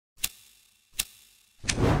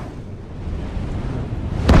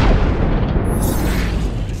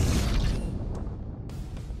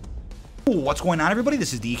What's going on, everybody?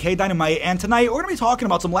 This is dkdynamite, and tonight we're going to be talking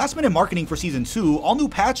about some last-minute marketing for Season 2, all new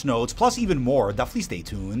patch notes, plus even more. Definitely stay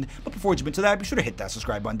tuned. But before we jump into that, be sure to hit that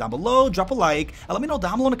subscribe button down below, drop a like, and let me know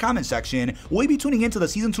down below in the comment section. We'll be tuning into the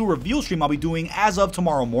Season 2 reveal stream I'll be doing as of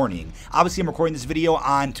tomorrow morning. Obviously, I'm recording this video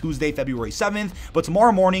on Tuesday, February 7th, but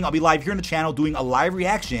tomorrow morning I'll be live here on the channel doing a live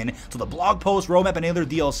reaction to the blog post, roadmap, and any other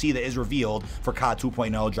DLC that is revealed for COD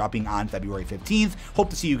 2.0 dropping on February 15th. Hope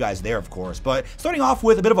to see you guys there, of course. But starting off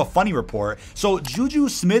with a bit of a funny report. So Juju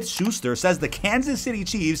Smith-Schuster says the Kansas City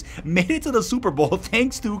Chiefs made it to the Super Bowl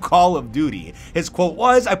thanks to Call of Duty. His quote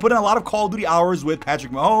was, "I put in a lot of Call of Duty hours with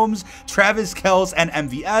Patrick Mahomes, Travis Kelce, and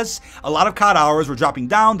MVS. A lot of COD hours were dropping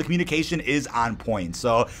down. The communication is on point."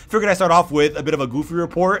 So figured I'd start off with a bit of a goofy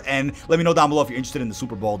report, and let me know down below if you're interested in the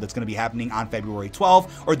Super Bowl that's going to be happening on February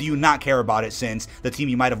 12th, or do you not care about it since the team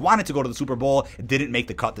you might have wanted to go to the Super Bowl didn't make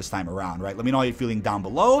the cut this time around, right? Let me know how you're feeling down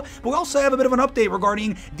below. But we also have a bit of an update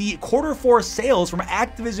regarding the Q4 sales from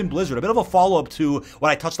Activision Blizzard, a bit of a follow-up to what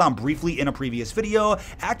I touched on briefly in a previous video.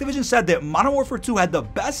 Activision said that Modern Warfare 2 had the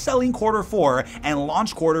best-selling Q4 and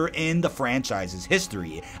launch quarter in the franchise's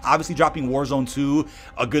history. Obviously, dropping Warzone 2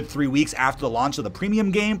 a good 3 weeks after the launch of the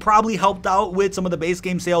premium game probably helped out with some of the base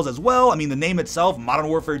game sales as well. I mean, the name itself, Modern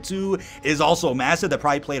Warfare 2, is also massive. That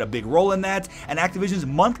probably played a big role in that. And Activision's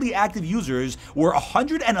monthly active users were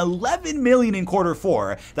 111 million in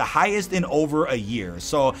Q4, the highest in over a year.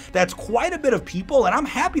 So that's quite a bit of people, and I'm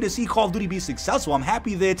happy to see Call of Duty be successful. I'm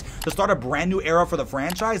happy that to start a brand new era for the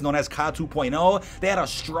franchise known as COD 2.0, they had a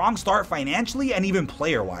strong start financially and even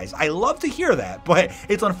player-wise. I love to hear that, but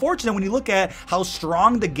it's unfortunate when you look at how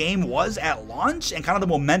strong the game was at launch and kind of the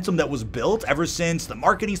momentum that was built ever since the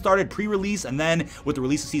marketing started pre-release and then with the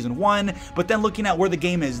release of Season 1. But then looking at where the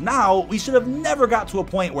game is now, we should have never got to a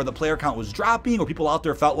point where the player count was dropping or people out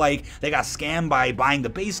there felt like they got scammed by buying the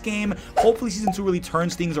base game. Hopefully Season 2 really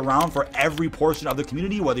turns things around for every portion of the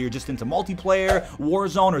community, whether you're just into multiplayer,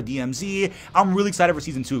 Warzone, or DMZ. I'm really excited for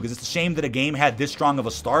Season 2 because it's a shame that a game had this strong of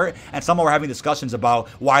a start, and somehow we're having discussions about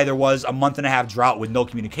why there was a month-and-a-half drought with no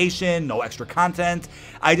communication, no extra content.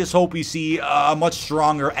 I just hope we see a much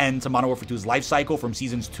stronger end to Modern Warfare 2's life cycle from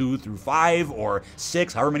Seasons 2 through 5 or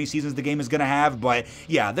 6, however many seasons the game is going to have. But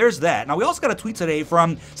yeah, there's that. Now, we also got a tweet today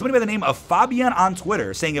from somebody by the name of Fabian on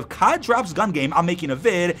Twitter saying, "If COD drops gun game, I'm making a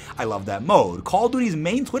vid. I love that mode." Call of Duty's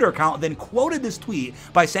main Twitter account then quoted this tweet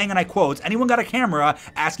by saying, and I quote, "Anyone got a camera?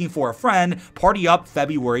 Asking for a friend. Party up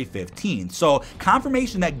February 15th. So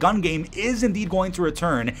confirmation that gun game is indeed going to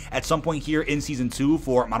return at some point here in Season 2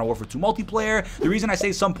 for Modern Warfare 2 multiplayer. The reason I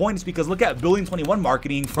say some point is because look at Building 21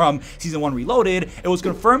 marketing from Season 1 Reloaded. It was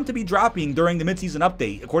confirmed to be dropping during the mid-season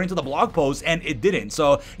update, according to the blog post, and it didn't.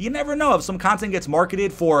 So you never know if some content gets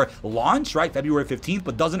marketed for launch, right, February 15th,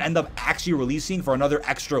 but doesn't end up actually releasing for another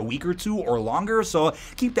extra week or two or longer. So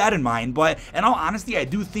keep that in mind. But in all honesty, I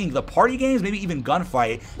do think the party games, maybe even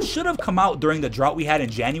Gunfight, should have come out during the drought we had in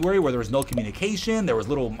January where there was no communication, there was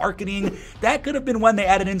little marketing. That could have been when they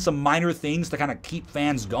added in some minor things to kind of keep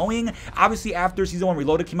fans going. Obviously, after Season 1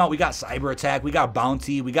 Reloaded came out, we got Cyber Attack, we got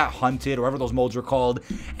Bounty, we got Hunted, or whatever those modes are called,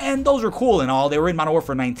 and those are cool and all. They were in Modern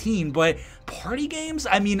Warfare 19, but party games,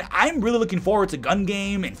 I mean, I'm really looking forward to Gun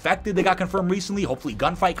Game. Infected, they got confirmed recently. Hopefully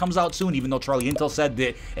Gunfight comes out soon, even though Charlie Intel said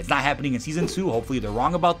that it's not happening in Season 2. Hopefully they're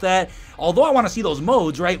wrong about that. Although I want to see those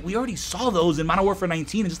modes, right? We already saw those in Modern Warfare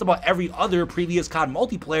 19 and just about every other previous COD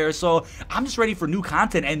multiplayer, so I'm just ready for new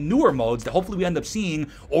content and newer modes that hopefully we end up seeing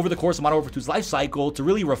over the course of Modern Warfare 2's life cycle to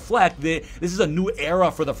really reflect that this is a new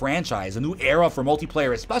era for the franchise, a new era for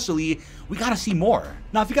multiplayer especially. We gotta see more.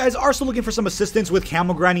 Now, if you guys are still looking for some assistance with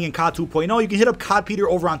camel grinding in COD 2.0, you can hit up COD Peter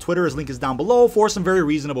over on Twitter. His link is down below for some very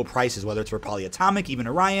reasonable prices, whether it's for Polyatomic, even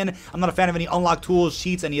Orion. I'm not a fan of any unlock tools,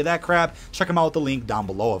 cheats, any of that crap. Check them out with the link down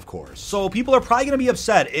below, of course. So people are probably going to be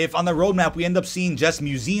upset if on the roadmap we end up seeing just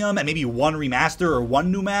Museum and maybe one remaster or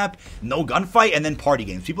one new map, no Gunfight, and then party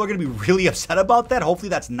games. People are going to be really upset about that. Hopefully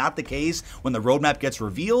that's not the case when the roadmap gets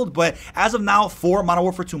revealed. But as of now, for Modern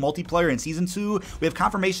Warfare 2 multiplayer in Season 2, we have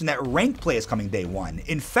confirmation that ranked play is coming day 1.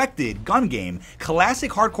 Infected, Gun Game,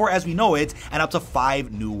 Classic Hardcore as we know it, and up to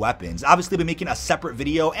 5 new weapons. Obviously, I've been making a separate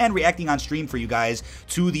video and reacting on stream for you guys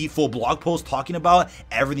to the full blog post talking about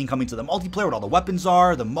everything coming to the multiplayer, what all the weapons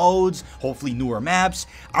are, the modes, hopefully newer maps.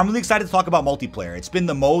 I'm really excited to talk about multiplayer. It's been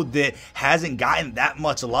the mode that hasn't gotten that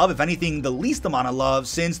much love, if anything, the least amount of love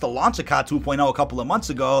since the launch of COD 2.0 a couple of months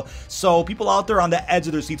ago. So people out there on the edge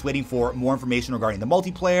of their seats waiting for more information regarding the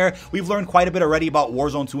multiplayer. We've learned quite a bit already about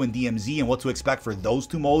Warzone 2 and DMZ and what to expect for those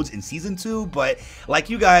two modes in Season 2, but like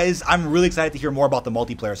you guys, I'm really excited to hear more about the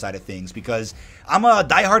multiplayer side of things because I'm a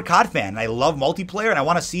diehard COD fan and I love multiplayer and I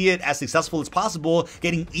want to see it as successful as possible,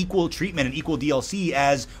 getting equal treatment and equal DLC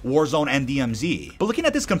as Warzone and DMZ. But looking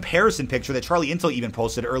at this comparison picture that Charlie Intel even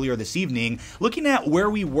posted earlier this evening, looking at where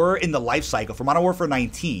we were in the life cycle for Modern Warfare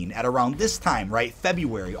 19 at around this time, right,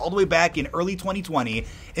 February, all the way back in early 2020,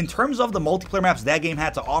 in terms of the multiplayer maps that game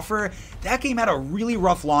had to offer, that game had a really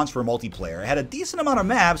rough launch for multiplayer. It had a decent amount of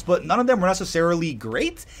maps, but none of them were necessarily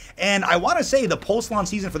great, and I want to say the post-launch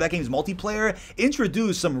season for that game's multiplayer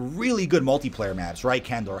introduced some really good multiplayer maps, right?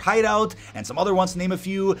 Candor Hideout, and some other ones to name a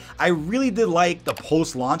few. I really did like the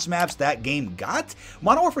post-launch maps that game got.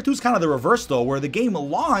 Modern Warfare 2 is kind of the reverse though, where the game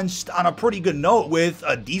launched on a pretty good note with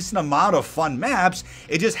a decent amount of fun maps.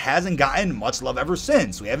 It just hasn't gotten much love ever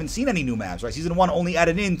since. We haven't seen any new maps, right? Season 1 only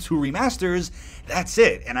added in 2 remasters. That's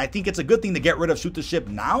it. And I think it's a good thing to get rid of Shoot the Ship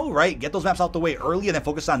now, right? Get those maps out the way early and then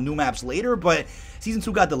focus on new maps later. But Season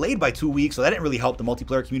 2 got delayed by 2 weeks, so that didn't really help the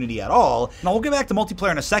multiplayer community at all. Now, we'll get back to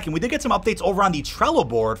multiplayer in a second. We did get some updates over on the Trello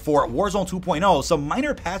board for Warzone 2.0, some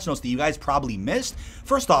minor patch notes that you guys probably missed.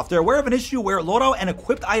 First off, they're aware of an issue where loadout and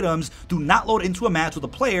equipped items do not load into a match with a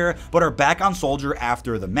player, but are back on Soldier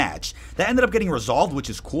after the match. That ended up getting resolved, which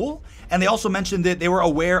is cool. And they also mentioned that they were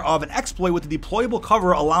aware of an exploit with the deployable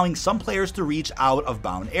cover allowing some players to reach out of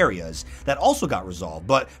bound areas. That also got resolved.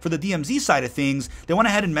 But for the DMZ side of things, they went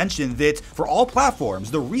ahead and mentioned that for all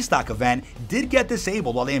platforms, the restock event did get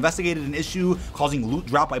disabled while they investigated an issue causing loot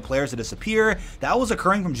drop by players to disappear. That was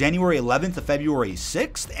occurring from January 11th to February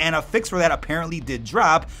 6th, and a fix for that apparently did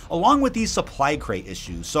drop, along with these supply crate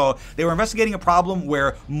issues. So they were investigating a problem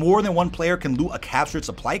where more than one player can loot a captured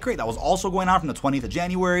supply crate. That was also going on from the 20th of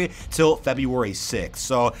January till February 6th.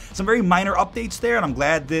 So some very minor updates there, and I'm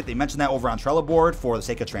glad that they mentioned that over on Trello board for the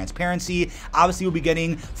sake of transparency. Obviously, we'll be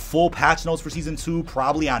getting full patch notes for Season 2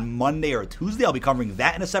 probably on Monday or Tuesday. I'll be covering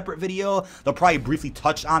that in a separate video. They'll probably briefly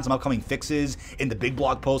touch on some upcoming fixes in the big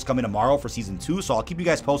blog post coming tomorrow for Season 2, so I'll keep you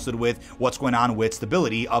guys posted with what's going on with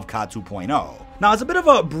stability of COD 2.0. Now, as a bit of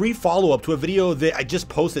a brief follow-up to a video that I just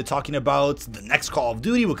posted talking about the next Call of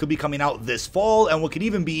Duty, what could be coming out this fall, and what could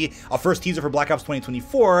even be a first teaser for Black Ops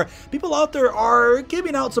 2024, people out there are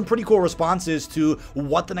giving out some pretty cool responses to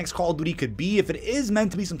what the next Call of Duty could be, if it is meant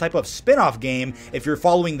to be some type of spin-off game, if you're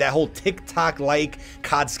following that whole TikTok-like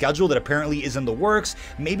COD schedule that apparently is in the works.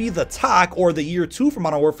 Maybe the talk, or the year 2 for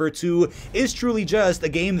Modern Warfare 2, is truly just a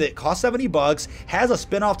game that costs $70, has a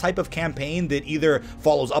spin-off type of campaign that either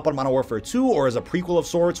follows up on Modern Warfare 2 or is a prequel of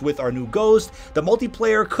sorts with our new Ghost. The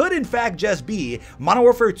multiplayer could in fact just be Modern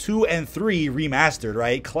Warfare 2 and 3 remastered,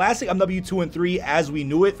 right? Classic MW2 and 3 as we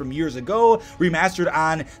knew it from years ago, remastered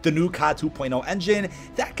on the new COD 2.0 engine.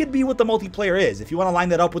 That could be what the multiplayer is. If you want to line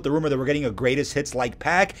that up with the rumor that we're getting a greatest hits like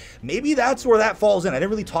pack, maybe that's where that falls in. I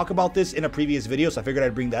didn't really talk about this in a previous video, so I figured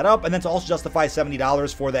I'd bring that up. And then to also justify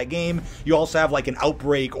 $70 for that game, you also have like an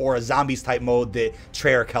Outbreak or a Zombies type mode that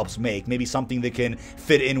Treyarch helps make. Maybe something that can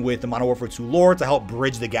fit in with the Modern Warfare 2 lore to help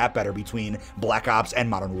bridge the gap better between Black Ops and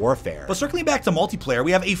Modern Warfare. But circling back to multiplayer,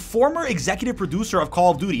 we have a former executive producer of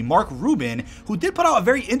Call of Duty, Mark Rubin, who did put out a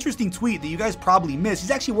very interesting tweet that you guys probably missed.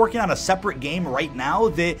 He's actually working on a separate game right now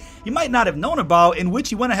that you might not have known about, in which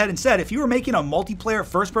he went ahead and said if you were making a multiplayer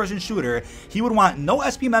first-person shooter, he would want no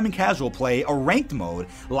SPMM in casual play, a ranked mode,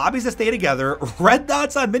 lobbies that stay together, red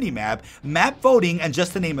dots on minimap, map voting, and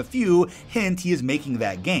just to name a few, hint, he is making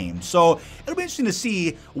that game. So it'll be interesting to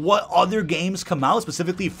see what other games come out,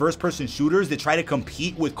 specifically first-person shooters that try to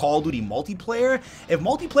compete with Call of Duty multiplayer. If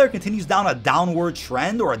multiplayer continues down a downward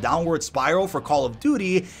trend or a downward spiral for Call of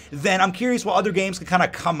Duty, then I'm curious what other games can kind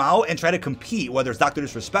of come out and try to compete, whether it's Dr.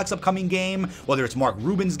 Disrespect's upcoming game, whether it's Mark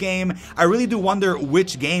Rubin's game. I really do wonder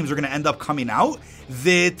which games are going to end up coming out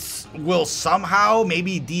that will somehow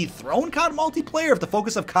maybe dethrone COD multiplayer. If the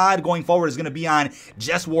focus of COD going forward is going to be on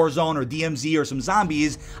just Warzone or DMZ or some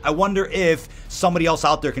zombies, I wonder if somebody else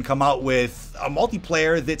out there can come out with a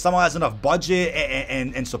multiplayer that somehow has enough budget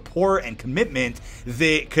and support and commitment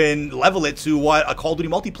that can level it to what a Call of Duty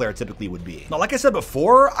multiplayer typically would be. Now, like I said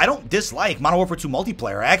before, I don't dislike Modern Warfare 2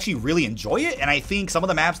 multiplayer. I actually really enjoy it, and I think some of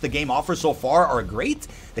the maps the game offers so far are great.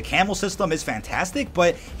 The camo system is fantastic,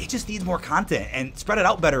 but it just needs more content and spread it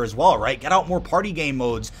out better as well, right? Get out more party game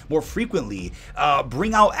modes more frequently.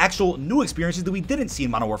 Bring out actual new experiences that we didn't see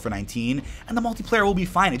in Modern Warfare 19, and the multiplayer will be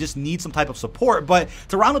fine. It just needs some type of support. But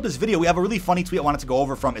to round up this video, we have a really funny tweet I wanted to go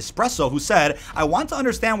over from Espresso, who said, I want to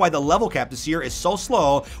understand why the level cap this year is so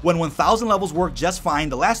slow when 1,000 levels work just fine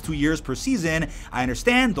the last 2 years per season. I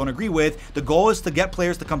understand, don't agree with. The goal is to get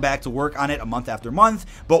players to come back to work on it a month after month,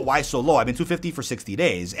 but why so low? I've been 250 for 60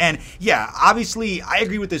 days. And yeah, obviously, I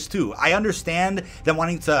agree with this too. I understand them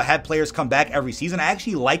wanting to have players come back every season. I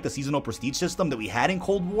actually like the seasonal prestige system that we had in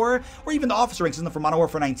Cold War, or even the officer rank system for Modern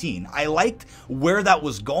Warfare 19. I liked where that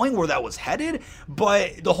was going, where that was headed,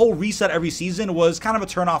 but the whole reset reset every season was kind of a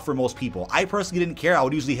turnoff for most people. I personally didn't care. I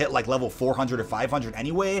would usually hit like level 400 or 500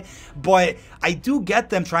 anyway, but I do get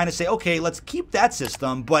them trying to say, okay, let's keep that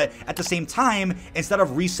system, but at the same time, instead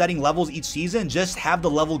of resetting levels each season, just have the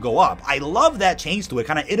level go up. I love that change to it,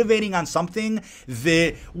 kind of innovating on something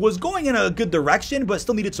that was going in a good direction, but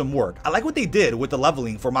still needed some work. I like what they did with the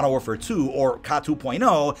leveling for Modern Warfare 2 or COD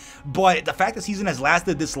 2.0, but the fact the season has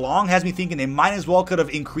lasted this long has me thinking they might as well could have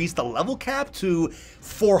increased the level cap to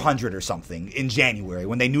 400 or something in January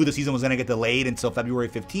when they knew the season was going to get delayed until February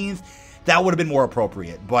 15th. That would have been more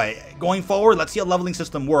appropriate. But going forward, let's see how leveling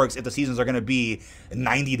system works if the seasons are going to be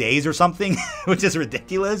 90 days or something, which is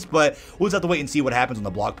ridiculous. But we'll just have to wait and see what happens when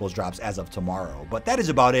the blog post drops as of tomorrow. But that is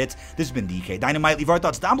about it. This has been dkdynamite. Leave our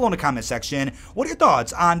thoughts down below in the comment section. What are your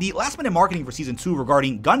thoughts on the last minute marketing for Season 2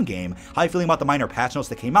 regarding Gun Game? How are you feeling about the minor patch notes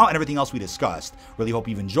that came out and everything else we discussed? Really hope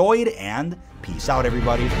you've enjoyed, and peace out,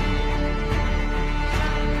 everybody.